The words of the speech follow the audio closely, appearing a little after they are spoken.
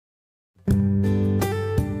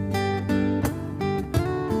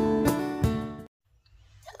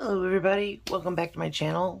Hello everybody, welcome back to my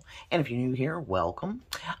channel, and if you're new here, welcome.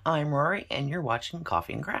 I'm Rory, and you're watching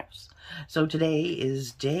Coffee and Crafts. So today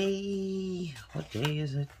is what day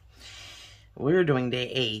is it? We're doing day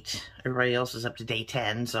 8. Everybody else is up to day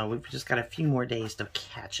 10, so we've just got a few more days to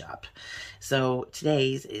catch up. So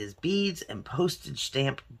today's is beads and postage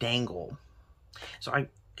stamp dangle. So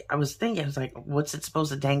I was thinking, I was like, what's it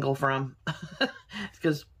supposed to dangle from?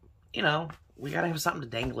 Because, you know, we gotta have something to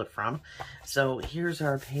dangle it from. So here's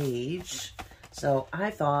our page. So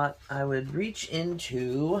I thought I would reach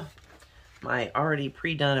into my already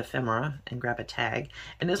pre-done ephemera and grab a tag.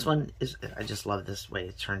 And this one is, I just love this way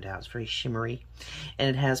it turned out. It's very shimmery.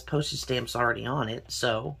 And it has postage stamps already on it.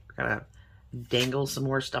 So we're gonna dangle some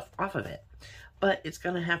more stuff off of it. But it's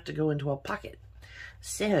gonna have to go into a pocket.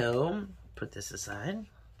 So, put this aside.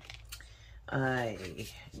 I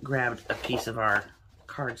grabbed a piece of our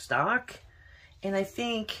cardstock. And I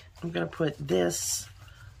think I'm going to put this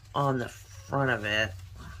on the front of it,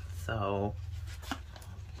 so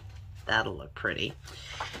that'll look pretty.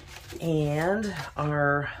 And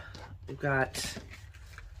we've got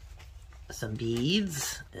some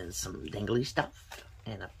beads and some dangly stuff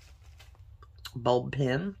and a bulb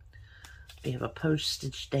pin. We have a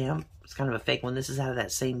postage stamp. It's kind of a fake one. This is out of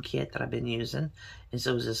that same kit that I've been using. And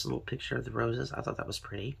so is this little picture of the roses. I thought that was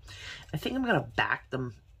pretty. I think I'm going to back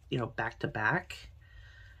them, you know, back to back,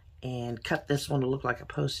 and cut this one to look like a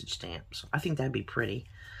postage stamp. So I think that'd be pretty.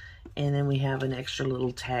 And then we have an extra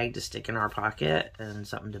little tag to stick in our pocket and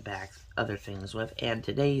something to back other things with. And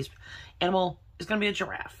today's animal is going to be a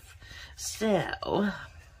giraffe. So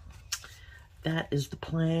that is the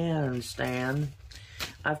plan, Stan.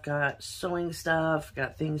 I've got sewing stuff,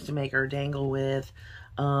 got things to make our dangle with.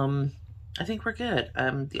 I think we're good.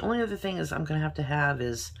 The only other thing is I'm going to have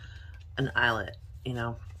is an eyelet, you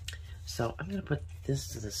know. So I'm going to put this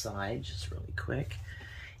to the side just really quick.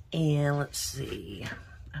 And let's see.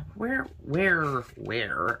 Where are we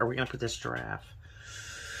going to put this giraffe?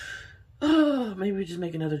 Oh, maybe we just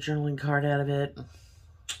make another journaling card out of it.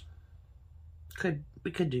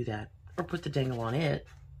 We could do that. Or put the dangle on it.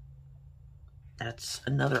 That's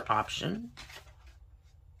another option.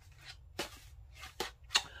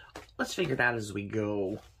 Let's figure it out as we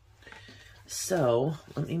go. So,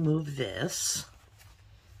 let me move this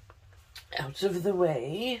out of the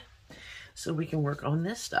way so we can work on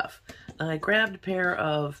this stuff. I grabbed a pair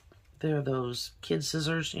of, they're those kid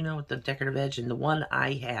scissors, you know, with the decorative edge, and the one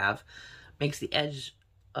I have makes the edge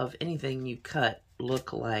of anything you cut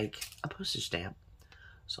look like a postage stamp.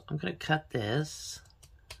 So I'm going to cut this.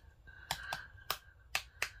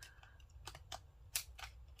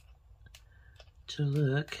 To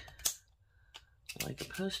look like a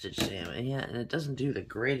postage stamp. And yeah, and it doesn't do the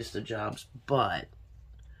greatest of jobs, but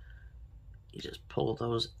you just pull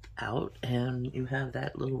those out and you have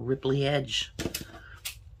that little ripply edge.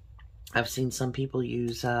 I've seen some people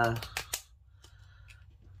use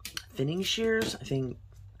thinning shears. I think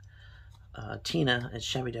Tina at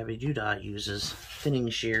Shabby Dabby Doodah uses thinning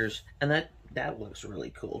shears, and that looks really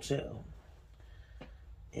cool too.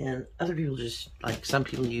 And other people just, like, some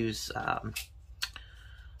people use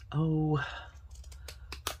oh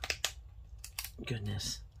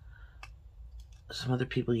goodness, some other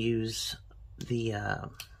people use the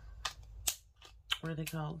what are they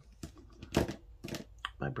called?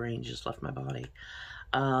 My brain just left my body.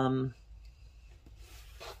 The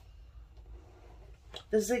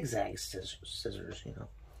zigzag scissors, you know.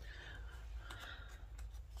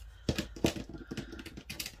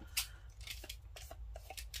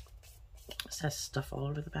 This has stuff all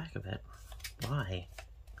over the back of it. Why?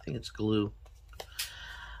 I think it's glue.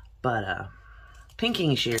 But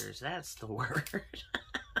pinking shears, that's the word.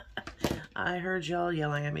 I heard y'all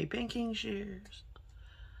yelling at me, pinking shears.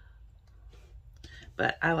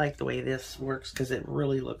 But I like the way this works because it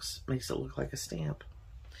really makes it look like a stamp.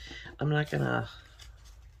 I'm not gonna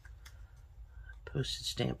postage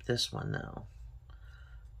stamp this one though,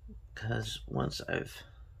 because once I've,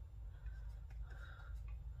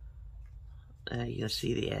 you can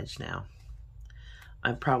see the edge now.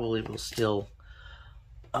 I probably will still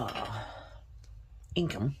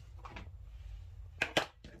ink them.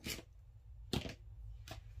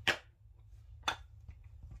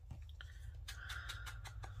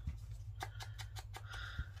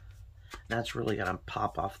 That's really gonna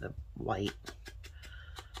pop off the white.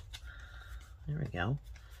 There we go.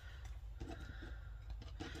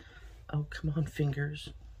 Oh, come on, fingers.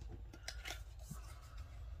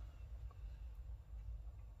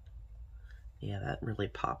 Yeah, that really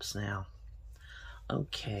pops now.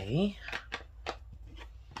 Okay.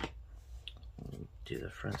 Do the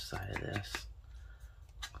front side of this.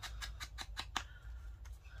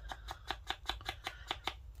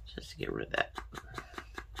 get rid of that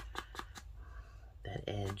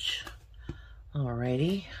edge.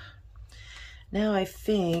 Alrighty. Now I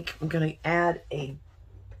think I'm going to add a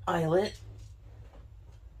eyelet.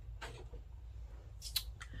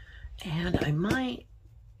 And I might,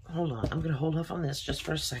 hold on, I'm going to hold off on this just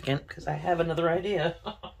for a second because I have another idea.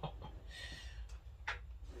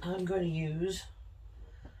 I'm going to use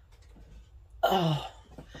my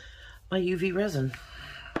UV resin.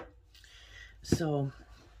 So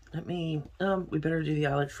let me, we better do the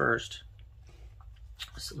eyelet first.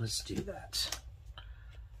 So let's do that.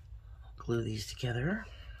 Glue these together.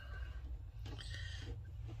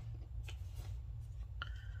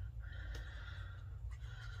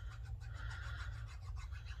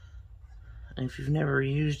 And if you've never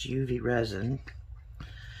used UV resin,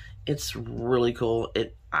 it's really cool.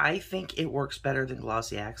 I think it works better than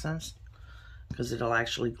glossy accents because it'll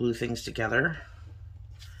actually glue things together.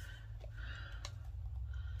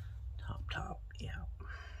 Top, yeah.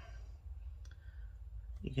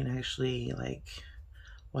 You can actually, like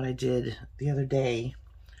what I did the other day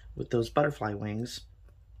with those butterfly wings,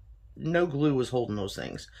 no glue was holding those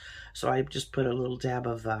things. So I just put a little dab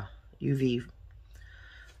of UV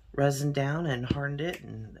resin down and hardened it,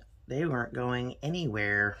 and they weren't going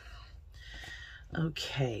anywhere.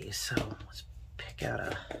 Okay, so let's pick out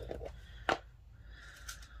a,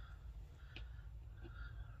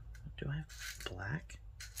 do I have black?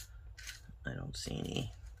 I don't see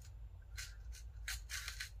any.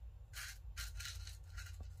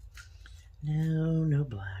 No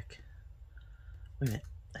black. Wait a minute,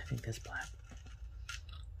 I think that's black.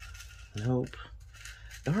 Nope.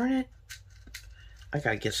 Darn it. I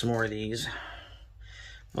gotta get some more of these.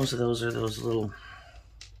 Most of those are those little,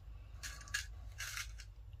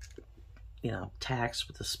 you know, tacks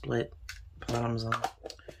with the split bottoms on.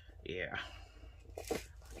 Yeah.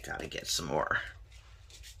 Gotta get some more.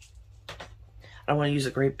 I don't want to use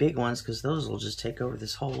the great big ones because those will just take over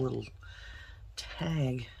this whole little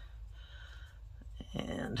tag.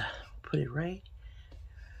 And put it right,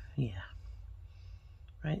 yeah,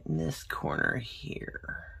 right in this corner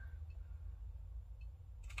here.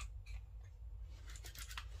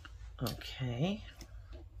 Okay.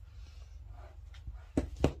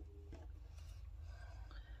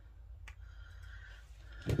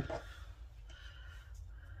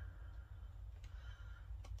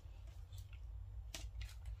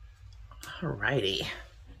 Alrighty.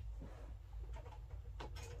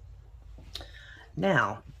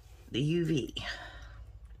 Now, the UV.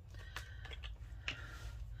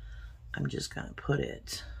 I'm just going to put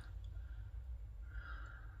it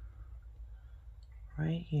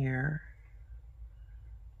right here.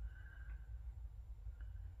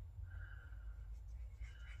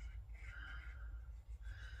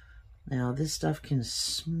 Now, this stuff can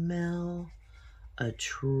smell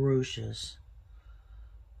atrocious.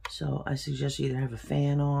 So I suggest you either have a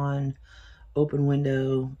fan on, open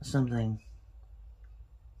window, something.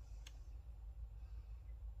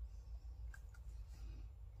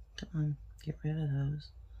 Come on, get rid of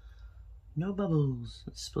those. No bubbles.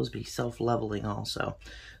 It's supposed to be self-leveling also.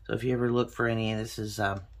 So if you ever look for any, this is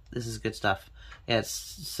good stuff. Yeah, it's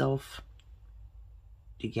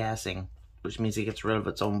self-degassing, which means it gets rid of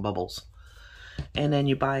its own bubbles. And then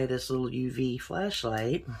you buy this little UV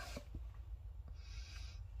flashlight.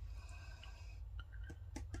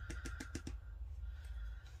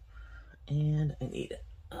 And I need it.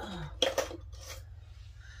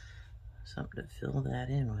 Something to fill that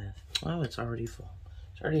in with. Oh, it's already full.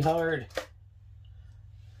 It's already hard.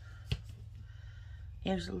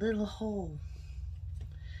 Here's a little hole.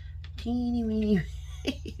 Teeny weeny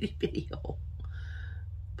itty bitty hole.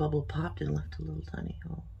 Bubble popped and left a little tiny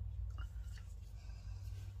hole.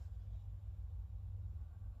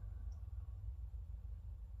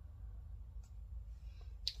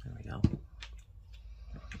 There we go.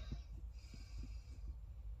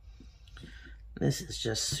 This is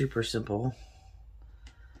just super simple.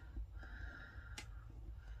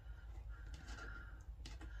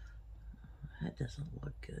 That doesn't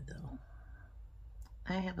look good though.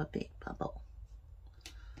 I have a big bubble.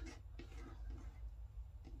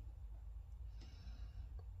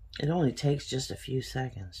 It only takes just a few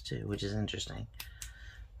seconds too, which is interesting.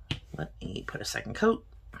 Let me put a second coat.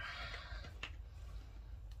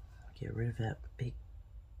 Get rid of that big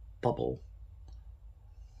bubble.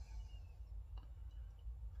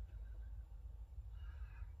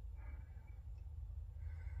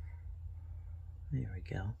 There we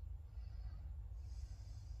go.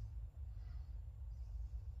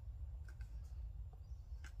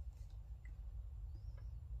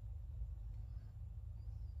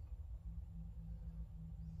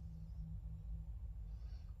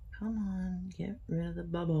 Come on, get rid of the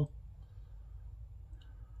bubble.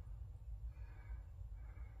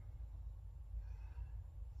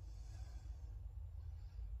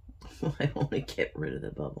 I want to get rid of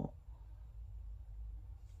the bubble.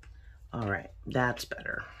 All right, that's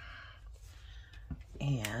better.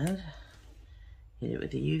 And hit it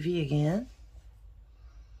with the UV again.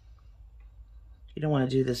 You don't want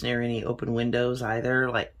to do this near any open windows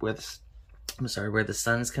either, like where the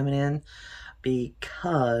sun's coming in,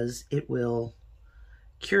 because it will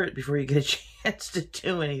cure it before you get a chance to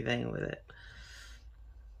do anything with it.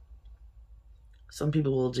 Some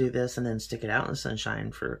people will do this and then stick it out in the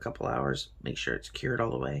sunshine for a couple hours, make sure it's cured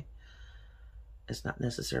all the way. It's not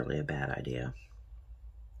necessarily a bad idea.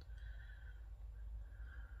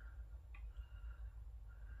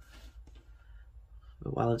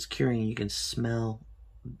 But while it's curing, you can smell,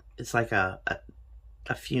 it's like a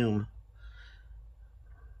fume.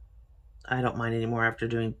 I don't mind anymore after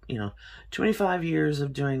doing, 25 years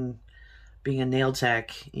of being a nail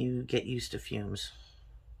tech, you get used to fumes.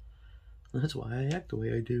 That's why I act the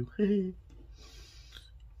way I do.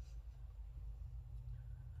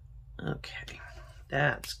 Okay,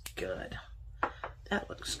 that's good. That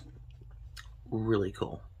looks really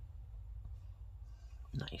cool.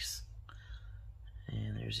 Nice.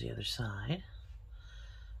 And there's the other side.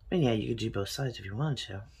 I mean, yeah, you could do both sides if you wanted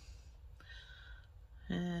to.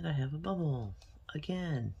 And I have a bubble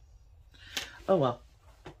again. Oh well,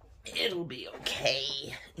 it'll be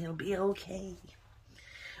okay. It'll be okay.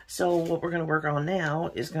 So what we're going to work on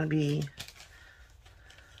now is going to be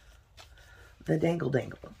the dangle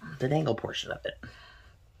portion of it.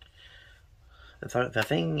 The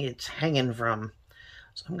thing it's hanging from.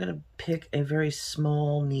 So I'm going to pick a very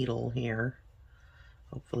small needle here.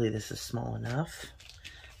 Hopefully this is small enough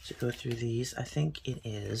to go through these. I think it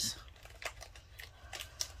is.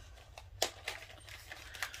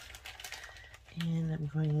 And I'm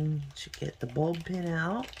going to get the bulb pin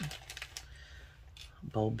out.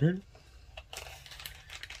 Bulb pin.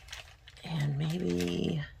 And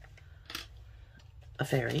maybe a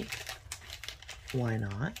fairy. Why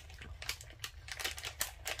not?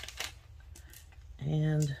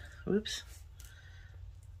 And, oops.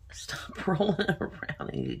 Stop rolling it around.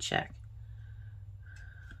 I need to check.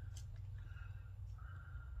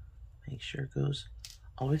 Make sure it goes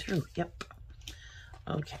all the way through. Yep.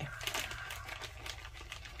 Okay.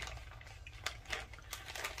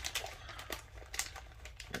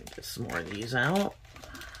 Let me get some more of these out.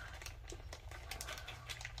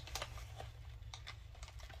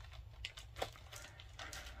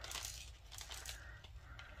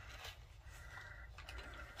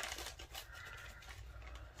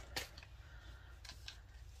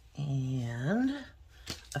 And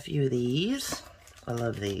a few of these. I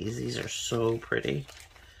love these. These are so pretty.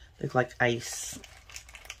 They look like ice.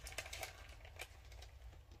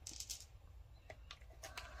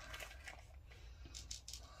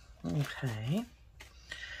 Okay.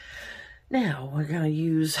 Now we're gonna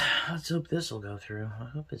use, let's hope this will go through. I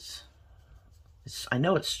hope I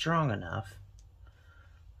know it's strong enough.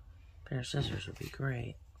 A pair of scissors would be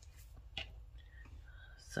great.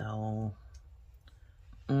 So,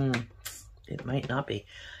 it might not be.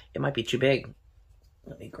 It might be too big.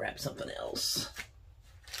 Let me grab something else.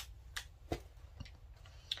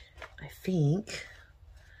 I think,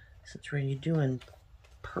 since we're doing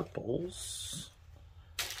purples,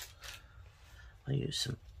 I'll use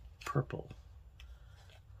some purple.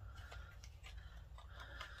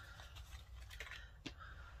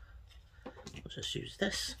 We'll just use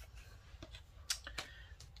this.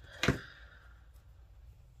 It's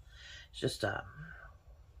just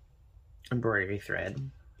embroidery thread.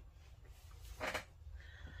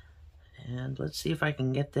 And let's see if I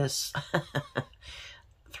can get this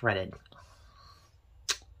threaded.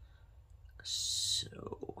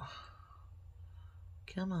 So,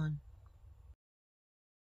 come on.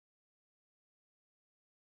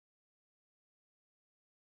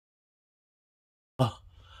 Oh,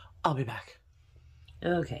 I'll be back.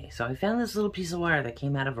 Okay, so I found this little piece of wire that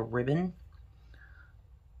came out of a ribbon.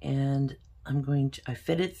 And I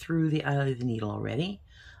fed it through the eye of the needle already.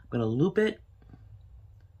 I'm going to loop it.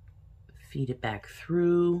 Feed it back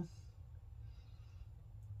through,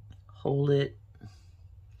 hold it,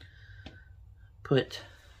 put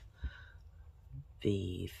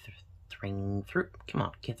the string through. Come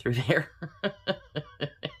on, get through there.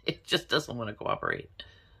 It just doesn't want to cooperate.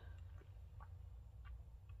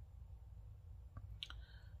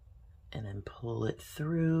 And then pull it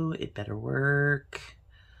through. It better work.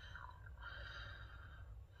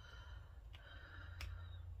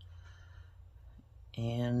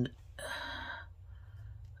 And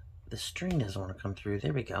the string doesn't want to come through.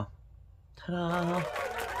 There we go. Ta-da!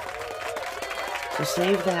 So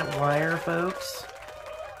save that wire, folks,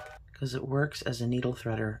 because it works as a needle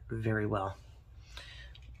threader very well.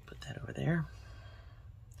 Put that over there.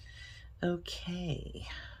 Okay.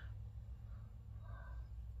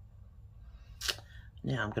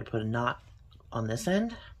 Now I'm going to put a knot on this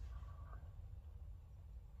end.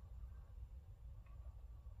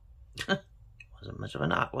 Wasn't much of a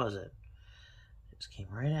knot, was it? It just came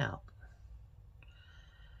right out.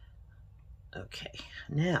 Okay,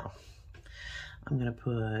 now I'm going to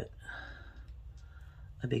put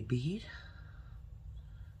a big bead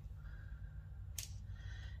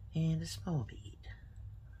and a small bead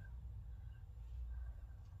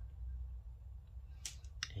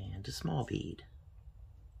and a small bead.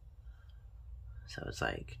 So it's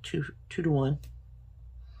like two to one.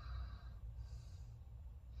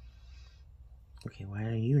 Okay, why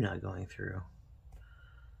are you not going through?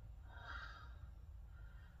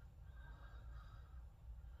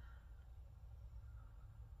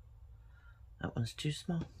 That one's too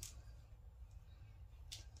small.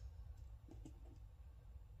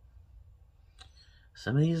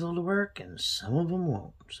 Some of these will work and some of them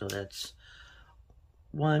won't. So that's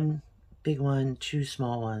one big one, two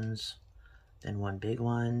small ones, then one big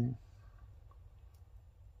one,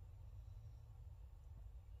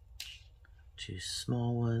 two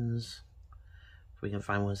small ones. If we can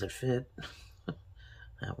find ones that fit.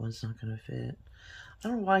 That one's not going to fit. I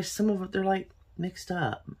don't know why some of them, they're like mixed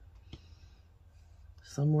up.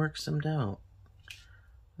 Some work, some don't.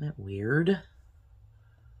 Isn't that weird?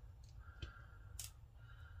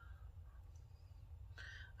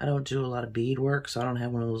 I don't do a lot of bead work, so I don't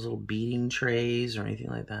have one of those little beading trays or anything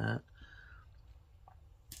like that.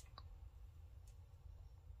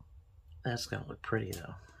 That's going to look pretty,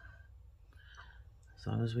 though. As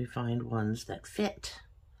long as we find ones that fit.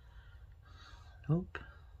 Nope.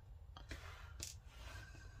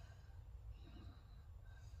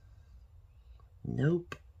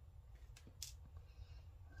 Nope.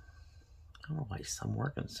 I don't know why some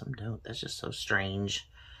work and some don't. That's just so strange.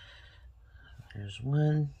 There's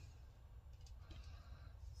one.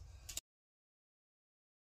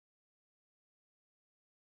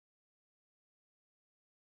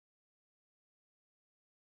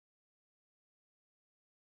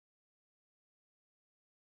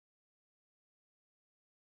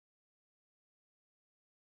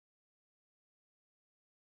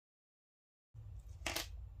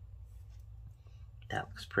 That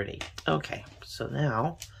looks pretty. Okay, so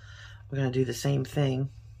now we're going to do the same thing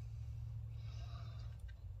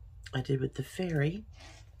I did with the fairy.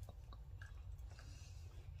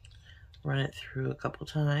 Run it through a couple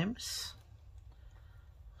times.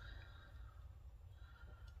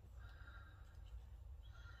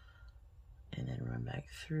 And then run back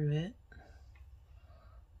through it.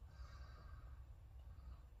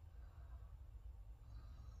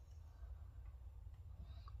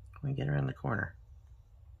 We get around the corner.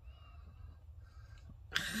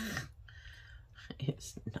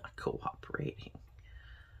 It's not cooperating.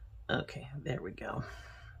 Okay, there we go.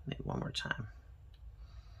 Maybe one more time.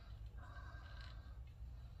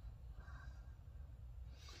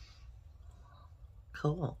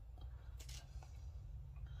 Cool.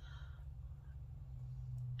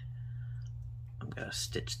 I'm gonna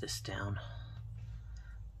stitch this down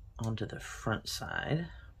onto the front side.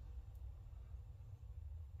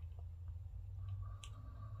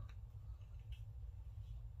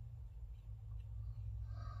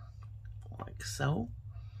 Like so.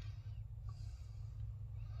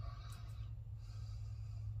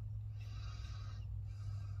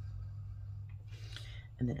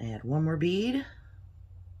 And then add one more bead.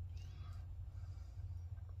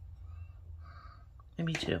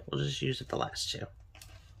 Maybe two. We'll just use it the last two.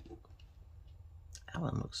 That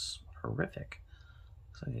one looks horrific.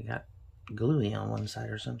 Looks like it got gluey on one side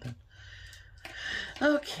or something.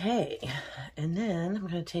 Okay, and then I'm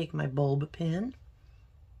going to take my bulb pin.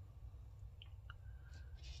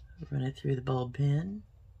 Run it through the bulb pin.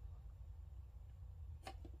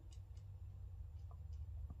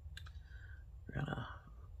 We're gonna,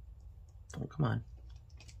 oh, come on.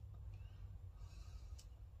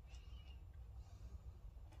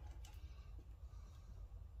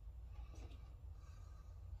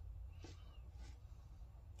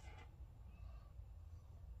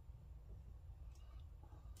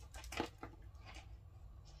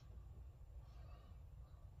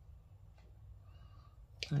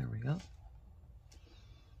 There we go.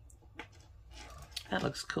 That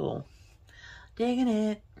looks cool. Digging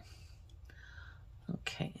it.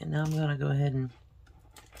 Okay, and now I'm gonna go ahead and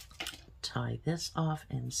tie this off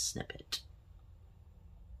and snip it.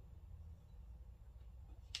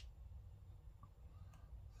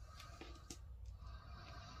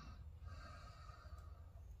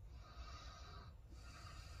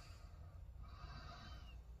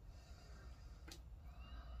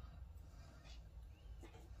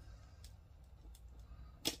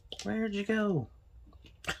 Where'd you go?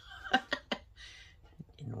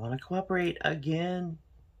 Didn't want to cooperate again.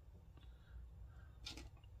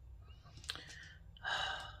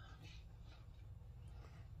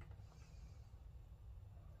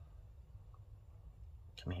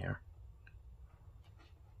 Come here.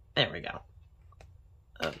 There we go.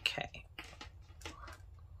 Okay.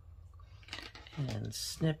 And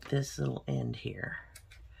snip this little end here.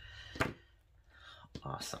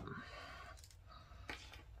 Awesome.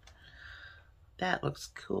 That looks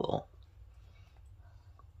cool.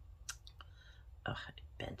 Oh, I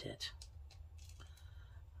bent it.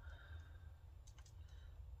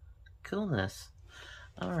 Coolness.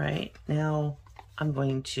 All right, now I'm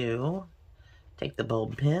going to take the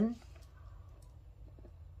bulb pin,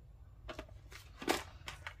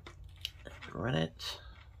 run it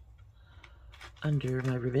under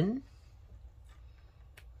my ribbon.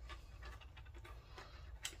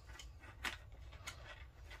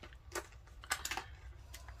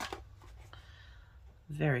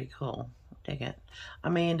 Very cool. Dig it. I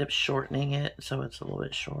may end up shortening it so it's a little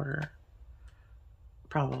bit shorter.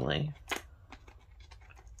 Probably.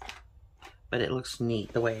 But it looks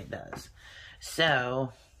neat the way it does.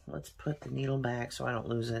 So, let's put the needle back so I don't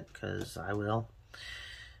lose it, because I will.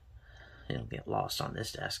 It'll get lost on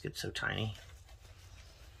this desk. It's so tiny.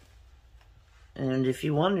 And if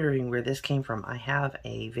you're wondering where this came from, I have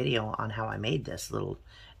a video on how I made this little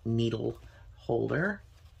needle holder.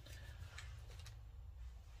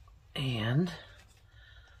 And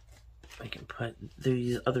we can put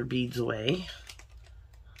these other beads away.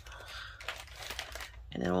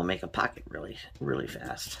 And then we'll make a pocket really, really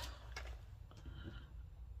fast.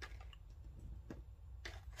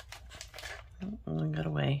 Oh, I got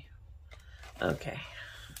away. Okay.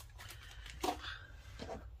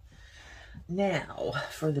 Now,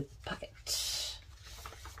 for the pocket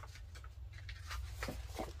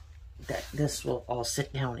that this will all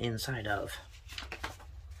sit down inside of.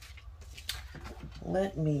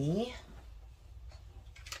 Let me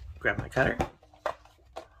grab my cutter.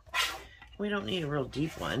 We don't need a real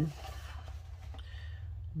deep one.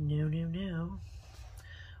 No, no, no.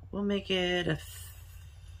 We'll make it a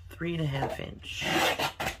 3.5 inch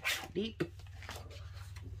deep.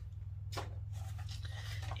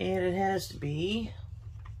 And it has to be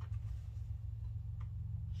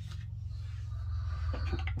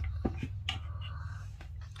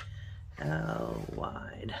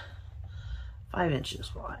wide. 5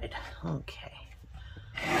 inches wide. Okay.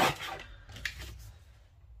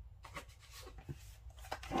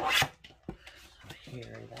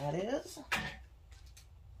 Here that is.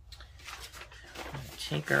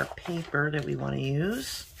 Take our paper that we want to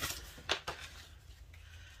use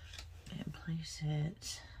and place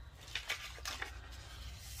it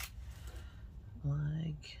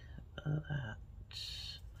like that.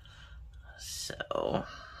 So,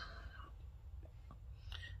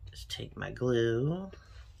 just take my glue. I'm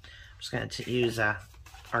just going to use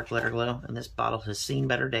art glitter glue, and this bottle has seen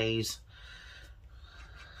better days.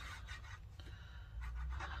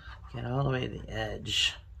 Get all the way to the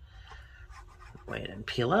edge. Wait and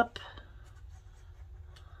peel up.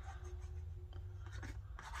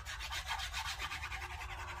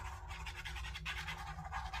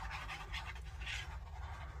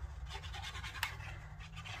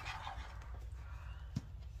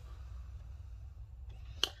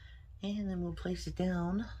 And then we'll place it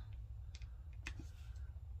down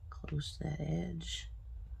close to that edge.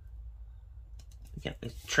 We can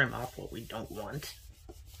trim off what we don't want.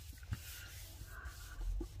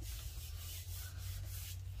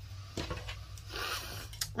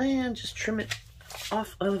 And just trim it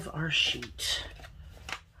off of our sheet.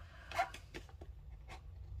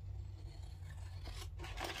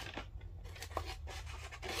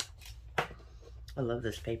 I love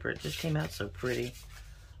this paper. It just came out so pretty.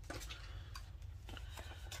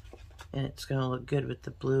 And it's going to look good with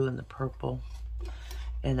the blue and the purple.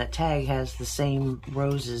 And that tag has the same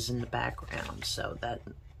roses in the background, so that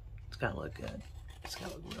it's going to look good. It's going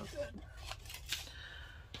to look real good.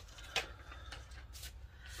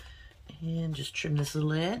 And just trim this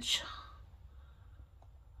little edge.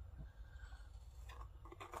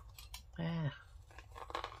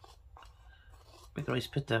 We can always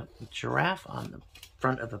put the giraffe on the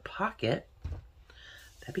front of a pocket.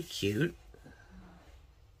 That'd be cute.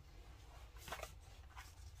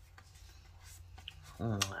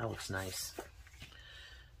 Oh, that looks nice.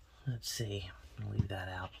 Let's see. I'll leave that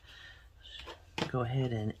out. Go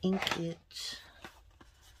ahead and ink it.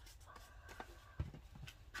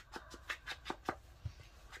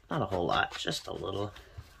 Not a whole lot, just a little.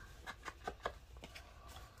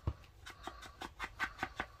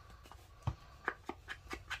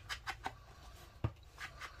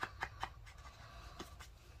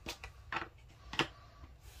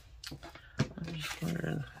 just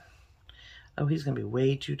wondering. Oh, he's going to be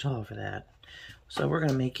way too tall for that. So we're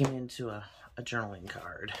going to make him into a journaling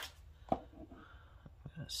card.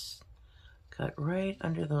 Just cut right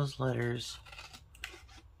under those letters.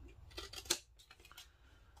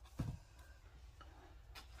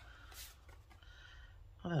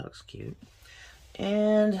 Oh, that looks cute.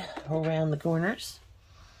 And around the corners.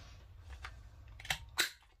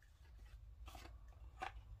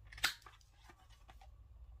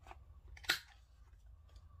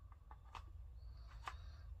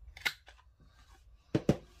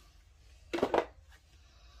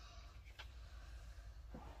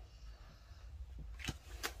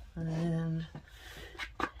 And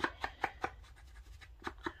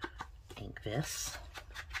ink this.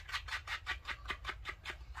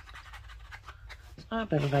 I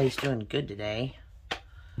hope everybody's doing good today.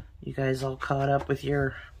 You guys all caught up with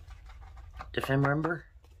your Ephemera?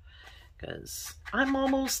 Because I'm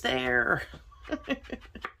almost there.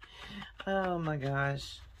 Oh my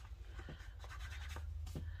gosh.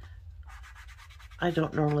 I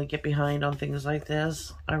don't normally get behind on things like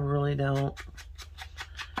this. I really don't.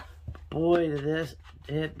 Boy,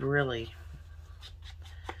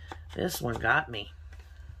 this one got me.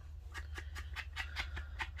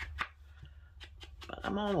 But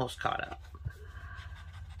I'm almost caught up.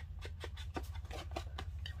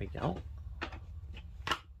 There we go.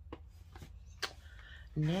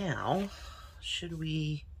 Now, should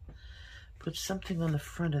we put something on the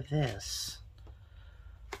front of this?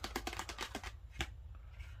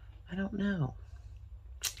 I don't know.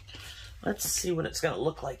 Let's see what it's going to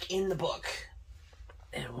look like in the book,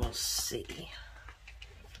 and we'll see.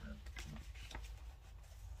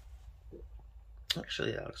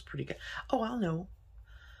 Actually, that looks pretty good. Oh, I'll know.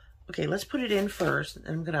 Okay, let's put it in first, and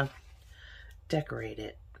I'm going to decorate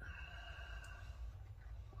it.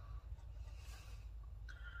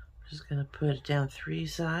 Just going to put it down 3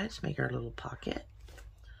 sides, make our little pocket.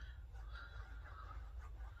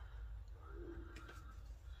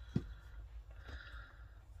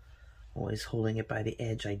 Always holding it by the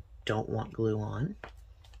edge. I don't want glue on.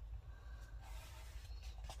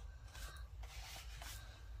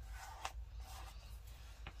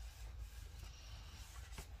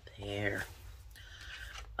 There.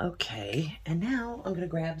 Okay, and now I'm going to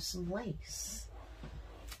grab some lace.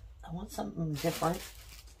 I want something different.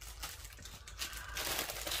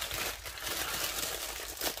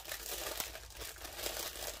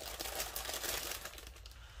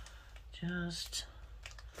 Just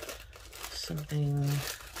something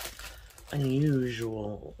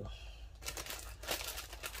unusual.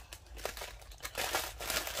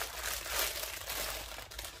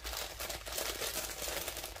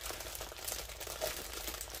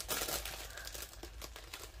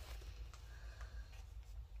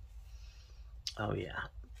 Oh yeah,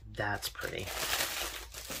 that's pretty.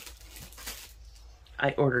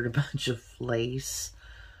 I ordered a bunch of lace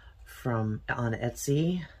on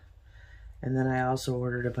Etsy. And then I also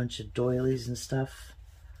ordered a bunch of doilies and stuff.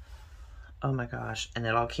 Oh my gosh. And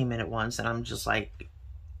it all came in at once. And I'm just like,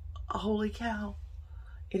 holy cow.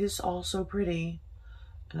 It is all so pretty.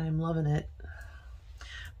 And I'm loving it.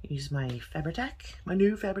 Use my Fabri-Tac. My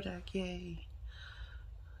new Fabri-Tac. Yay.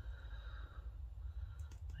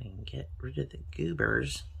 I can get rid of the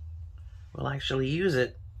goobers. We'll actually use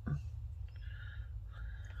it.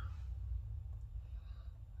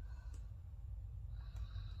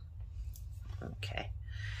 Okay.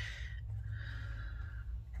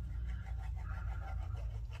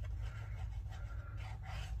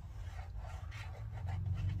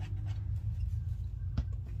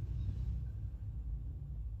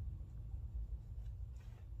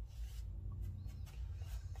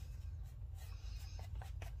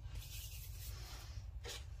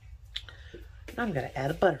 Now I'm going to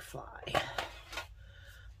add a butterfly.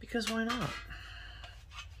 Because why not?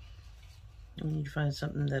 I need to find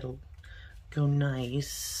something that'll go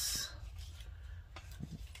nice.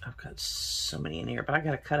 I've got so many in here, but I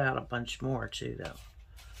gotta cut out a bunch more too, though.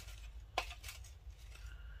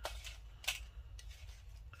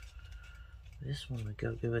 This one would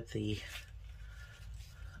go good with the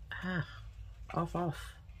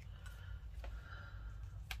off.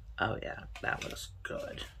 Oh yeah, that looks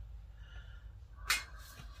good.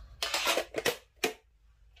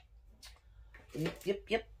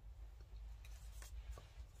 Yep.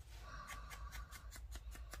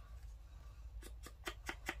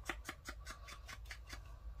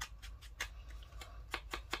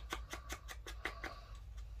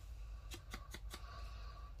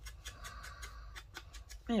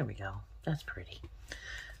 There we go. That's pretty.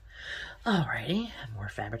 Alrighty, more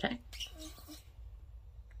Fabri-Tac.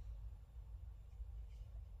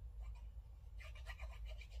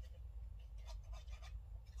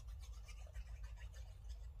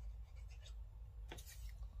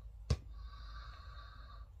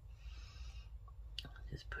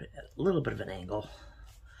 Let's put it at a little bit of an angle.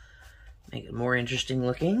 Make it more interesting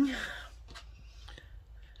looking.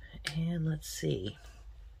 And let's see.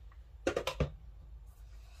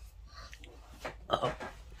 Oh,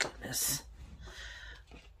 goodness.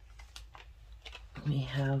 We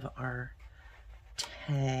have our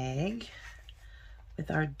tag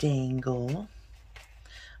with our dangle.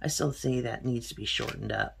 I still say that needs to be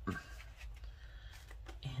shortened up.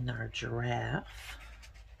 And our giraffe.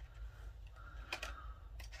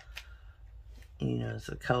 You know,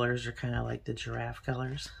 the colors are kind of like the giraffe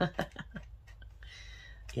colors.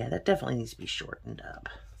 Yeah, that definitely needs to be shortened up.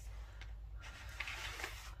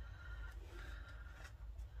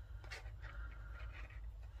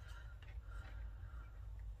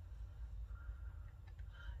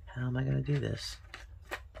 How am I going to do this?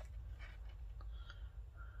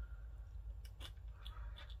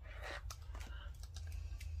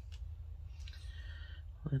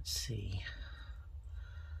 Let's see.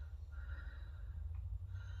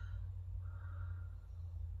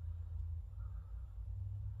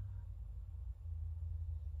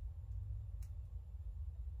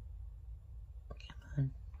 Come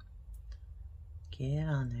on. Get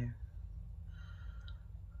on there.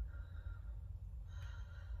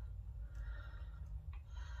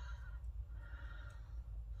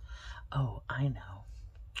 Oh, I know.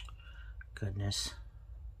 Goodness.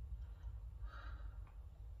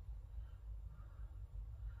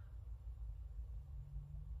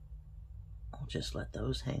 I'll just let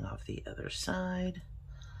those hang off the other side.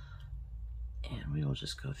 And we will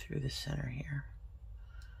just go through the center here.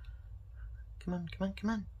 Come on, come on, come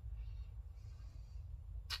on.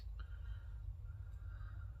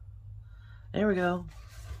 There we go.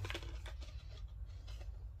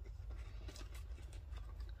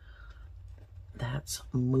 That's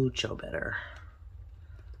mucho better.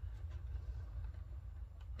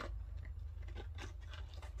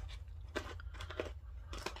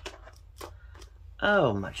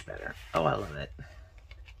 Oh, much better. Oh, I love it.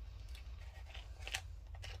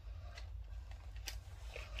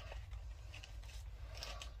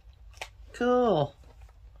 Cool.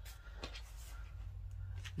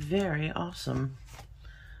 Very awesome.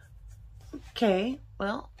 Okay,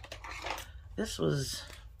 well, this was,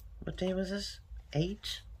 what day was this?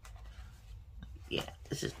 8? Yeah,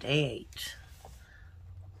 this is day 8.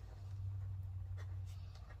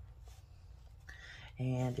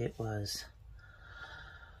 And it was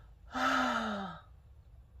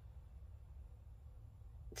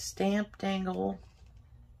stamp dangle,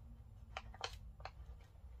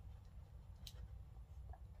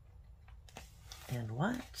 and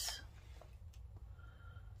what?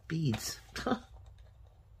 Beads.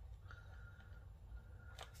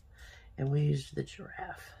 And we used the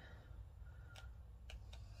giraffe.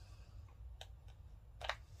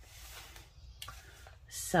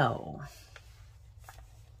 So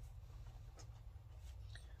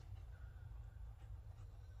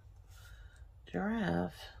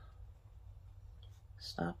giraffe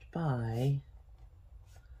stopped by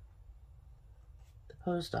the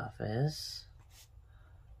post office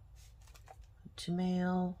to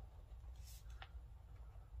mail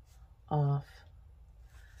off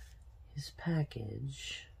his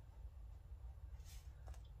package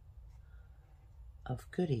of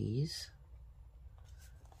goodies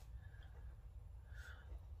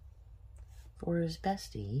for his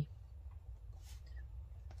bestie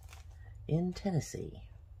in Tennessee.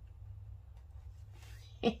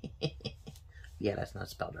 Yeah, that's not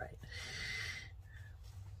spelled right.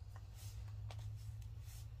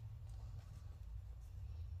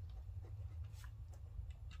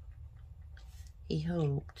 He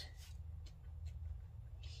hoped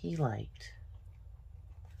he liked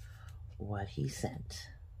what he sent.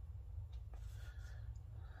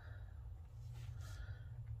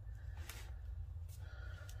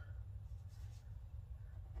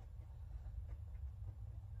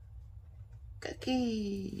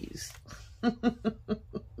 Cookies.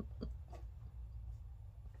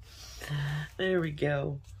 There we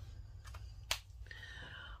go.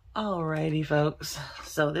 Alrighty, folks.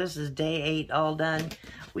 So this is day 8 all done.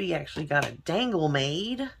 We actually got a dangle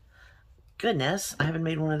made. Goodness, I haven't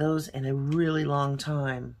made one of those in a really long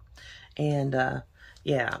time. And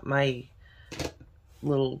yeah, my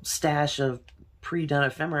little stash of pre-done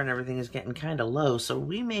ephemera and everything is getting kind of low. So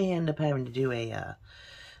we may end up having to do a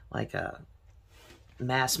like a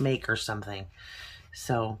mass make or something.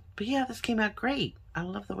 So, but yeah, this came out great. I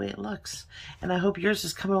love the way it looks. And I hope yours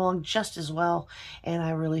is coming along just as well. And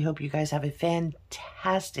I really hope you guys have a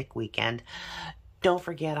fantastic weekend. don't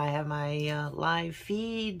forget I have my live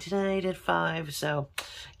feed tonight at 5. So,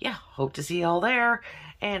 yeah, hope to see you all there.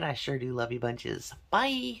 And I sure do love you bunches.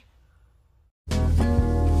 Bye!